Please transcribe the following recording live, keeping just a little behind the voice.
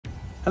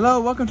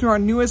Hello, welcome to our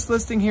newest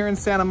listing here in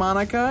Santa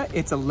Monica.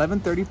 It's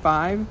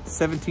 1135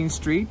 17th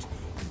Street,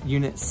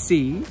 Unit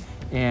C,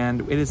 and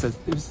this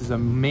is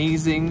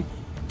amazing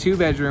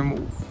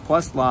 2-bedroom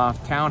plus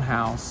loft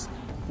townhouse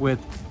with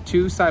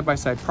 2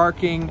 side-by-side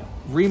parking,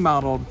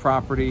 remodeled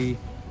property,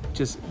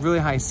 just really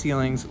high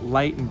ceilings,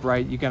 light and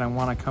bright. You're gonna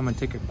wanna come and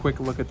take a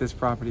quick look at this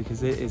property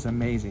because it is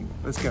amazing.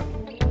 Let's go.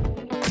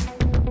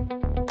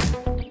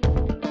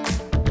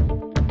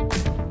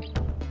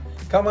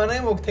 Come on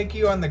in, we'll take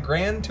you on the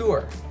grand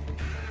tour.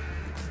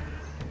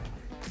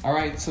 All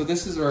right, so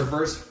this is a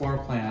reverse floor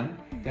plan.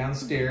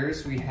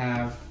 Downstairs, we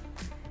have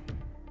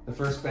the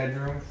first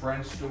bedroom,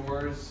 French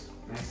doors,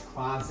 nice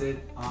closet,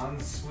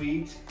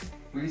 ensuite,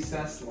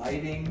 recessed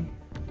lighting,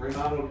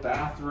 remodeled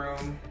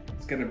bathroom.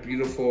 It's got a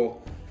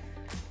beautiful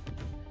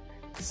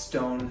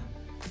stone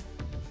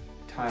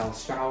tile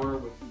shower.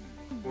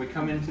 When we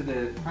come into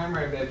the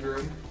primary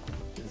bedroom,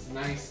 this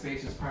nice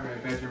spacious primary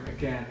bedroom.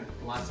 Again,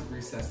 lots of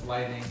recessed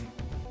lighting,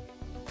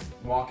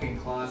 walk-in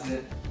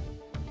closet,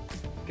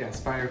 gas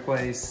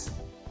fireplace,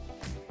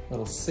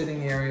 little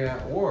sitting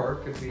area, or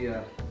could be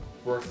a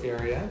work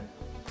area.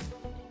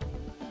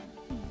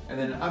 And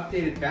then an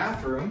updated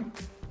bathroom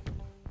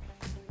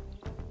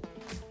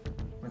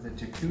with a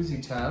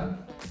jacuzzi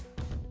tub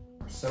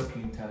or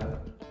soaking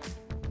tub,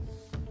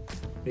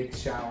 big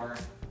shower,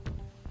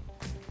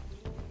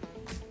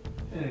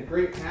 and a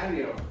great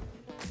patio.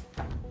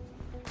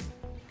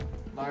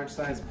 Large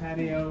size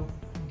patio,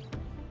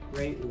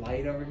 great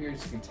light over here,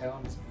 as you can tell,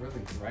 it's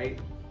really bright.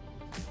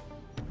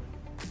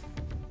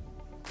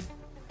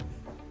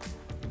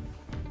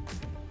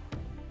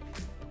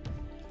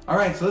 All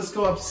right, so let's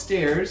go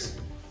upstairs.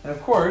 And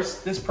of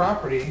course, this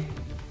property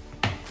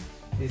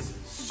is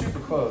super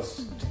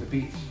close to the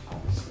beach,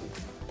 obviously.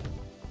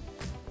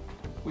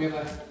 We have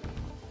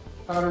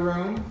a powder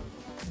room,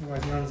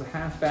 otherwise known as a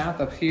half bath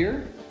up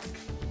here.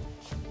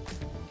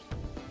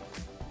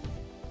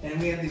 And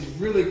we have these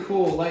really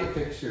cool light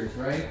fixtures,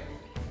 right?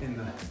 In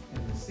the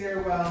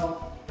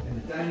stairwell, in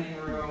the dining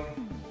room.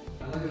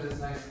 And look at this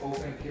nice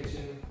open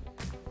kitchen,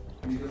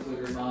 beautifully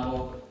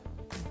remodeled.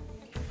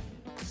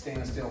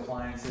 Stainless steel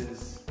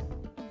appliances.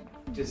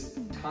 Just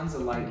tons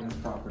of light in this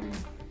property.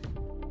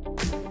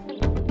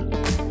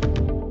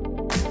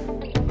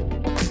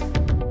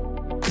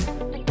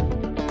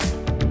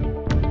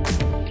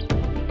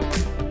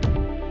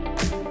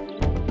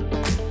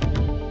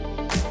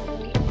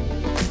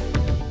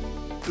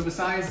 So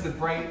besides the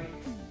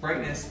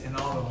brightness and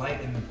all the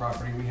light in the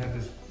property, we have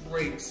this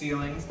great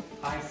ceilings,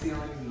 high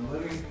ceilings in the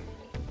living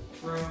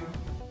room.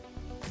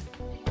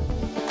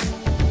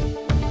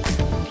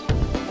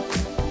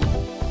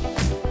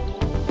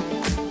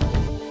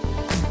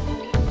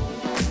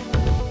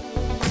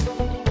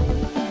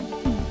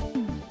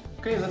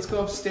 Okay, let's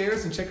go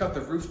upstairs and check out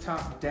the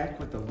rooftop deck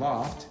with the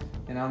loft.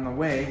 And on the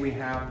way, we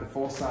have the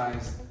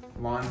full-size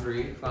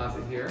laundry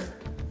closet here.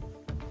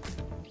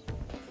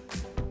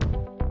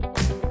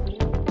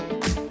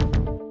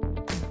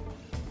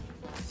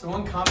 So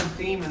one common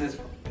theme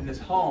in this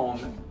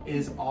home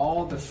is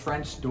all the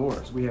French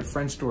doors. We have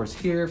French doors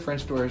here,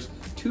 French doors,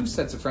 2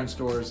 sets of French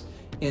doors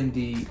in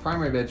the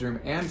primary bedroom,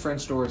 and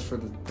French doors for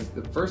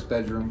the first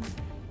bedroom.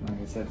 Like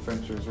I said,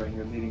 French doors right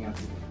here leading up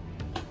to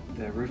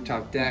the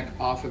rooftop deck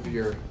off of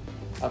your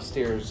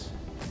upstairs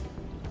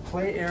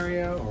play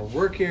area or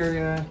work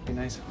area. A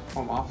nice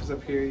home office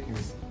up here. You can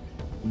just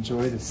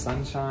enjoy the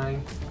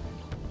sunshine.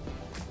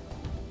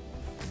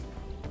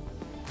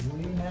 And we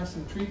even have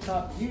some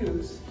treetop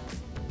views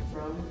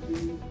from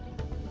the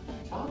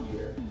top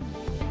here.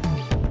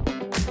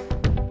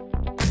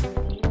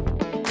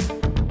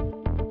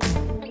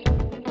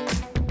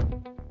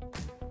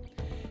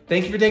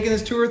 Thank you for taking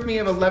this tour with me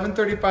of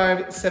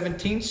 1135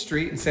 17th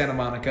Street in Santa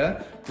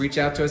Monica. Reach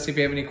out to us if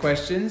you have any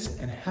questions,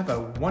 and have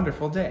a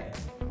wonderful day.